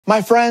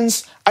My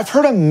friends, I've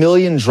heard a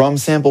million drum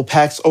sample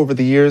packs over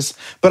the years,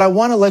 but I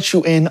want to let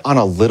you in on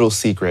a little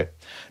secret.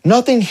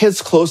 Nothing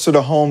hits closer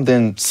to home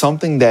than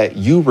something that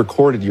you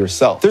recorded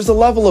yourself. There's a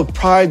level of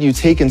pride you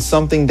take in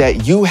something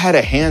that you had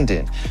a hand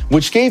in,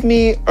 which gave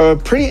me a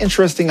pretty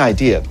interesting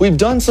idea. We've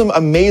done some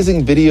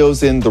amazing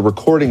videos in the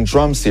Recording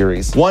Drum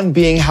series, one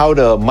being how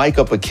to mic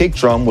up a kick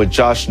drum with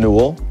Josh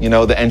Newell,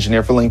 the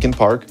engineer for Linkin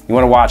Park. You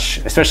want to watch,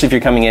 especially if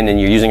you're coming in and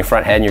you're using a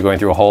front head and you're going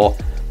through a hole,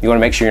 you want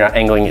to make sure you're not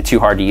angling it too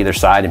hard to either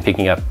side and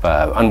picking up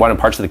unwanted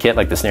parts of the kit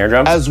like the snare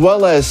drum. As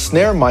well as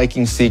snare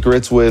miking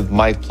secrets with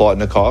Mike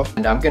Plotnikov.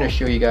 And I'm going to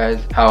show you guys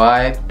how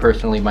I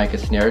personally mic a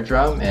snare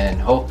drum,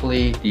 and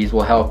hopefully these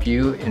will help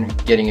you in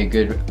getting a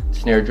good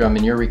snare drum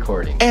in your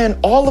recording. And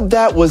all of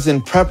that was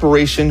in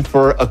preparation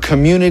for a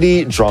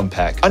community drum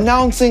pack.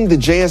 Announcing the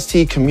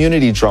JST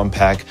Community Drum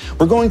Pack,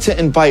 we're going to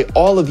invite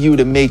all of you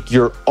to make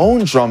your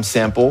own drum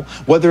sample,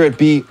 whether it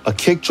be a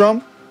kick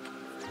drum,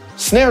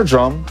 snare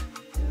drum,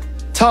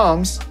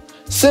 toms,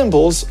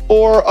 cymbals,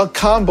 or a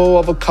combo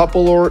of a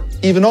couple or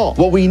even all.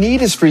 What we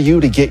need is for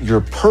you to get your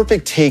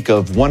perfect take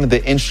of one of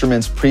the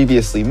instruments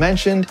previously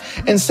mentioned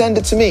and send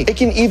it to me. It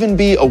can even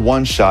be a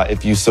one-shot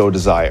if you so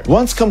desire.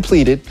 Once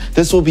completed,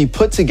 this will be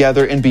put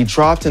together and be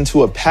dropped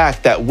into a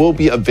pack that will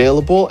be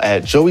available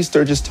at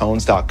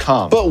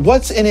joeysturgistones.com. But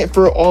what's in it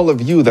for all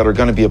of you that are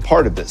going to be a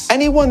part of this?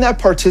 Anyone that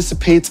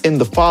participates in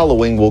the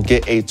following will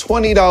get a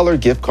 $20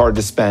 gift card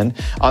to spend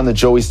on the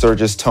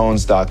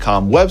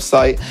joeysturgistones.com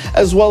website,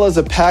 as well as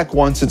a pack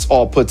once it's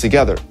all put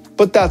together.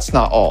 But that's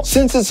not all.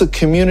 Since it's a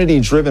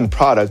community-driven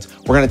product,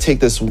 we're going to take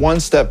this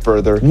one step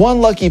further. One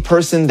lucky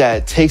person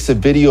that takes a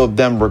video of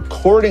them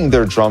recording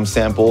their drum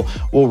sample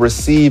will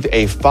receive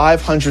a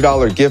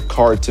 $500 gift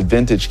card to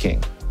Vintage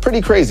King. Pretty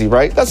crazy,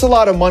 right? That's a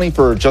lot of money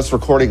for just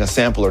recording a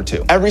sample or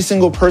two. Every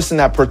single person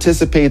that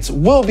participates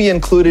will be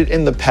included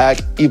in the pack,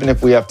 even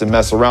if we have to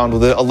mess around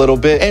with it a little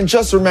bit. And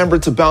just remember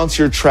to bounce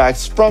your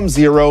tracks from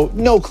 0,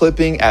 no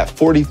clipping, at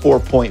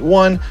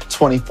 44.1,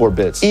 24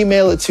 bits.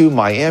 Email it to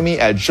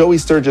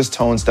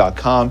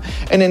miami@joeysturgistones.com.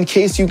 And in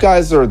case you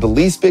guys are the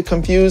least bit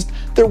confused,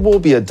 there will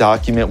be a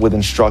document with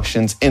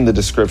instructions in the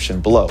description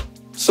below.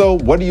 So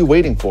what are you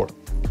waiting for?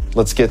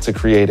 Let's get to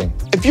creating.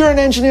 If you're an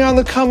engineer on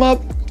the come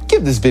up,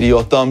 give this video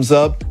a thumbs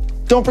up.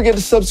 Don't forget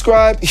to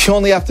subscribe. You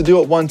only have to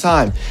do it one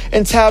time.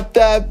 And tap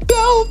that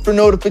bell for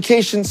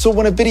notifications so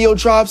when a video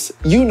drops,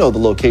 you know the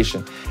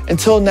location.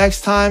 Until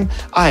next time,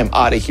 I am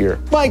out of here.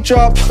 Mic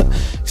drop.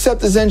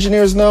 Except as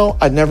engineers know,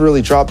 I'd never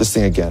really drop this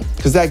thing again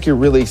because that get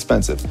really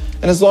expensive.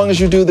 And as long as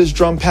you do this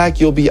drum pack,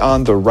 you'll be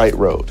on the right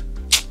road.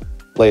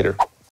 Later.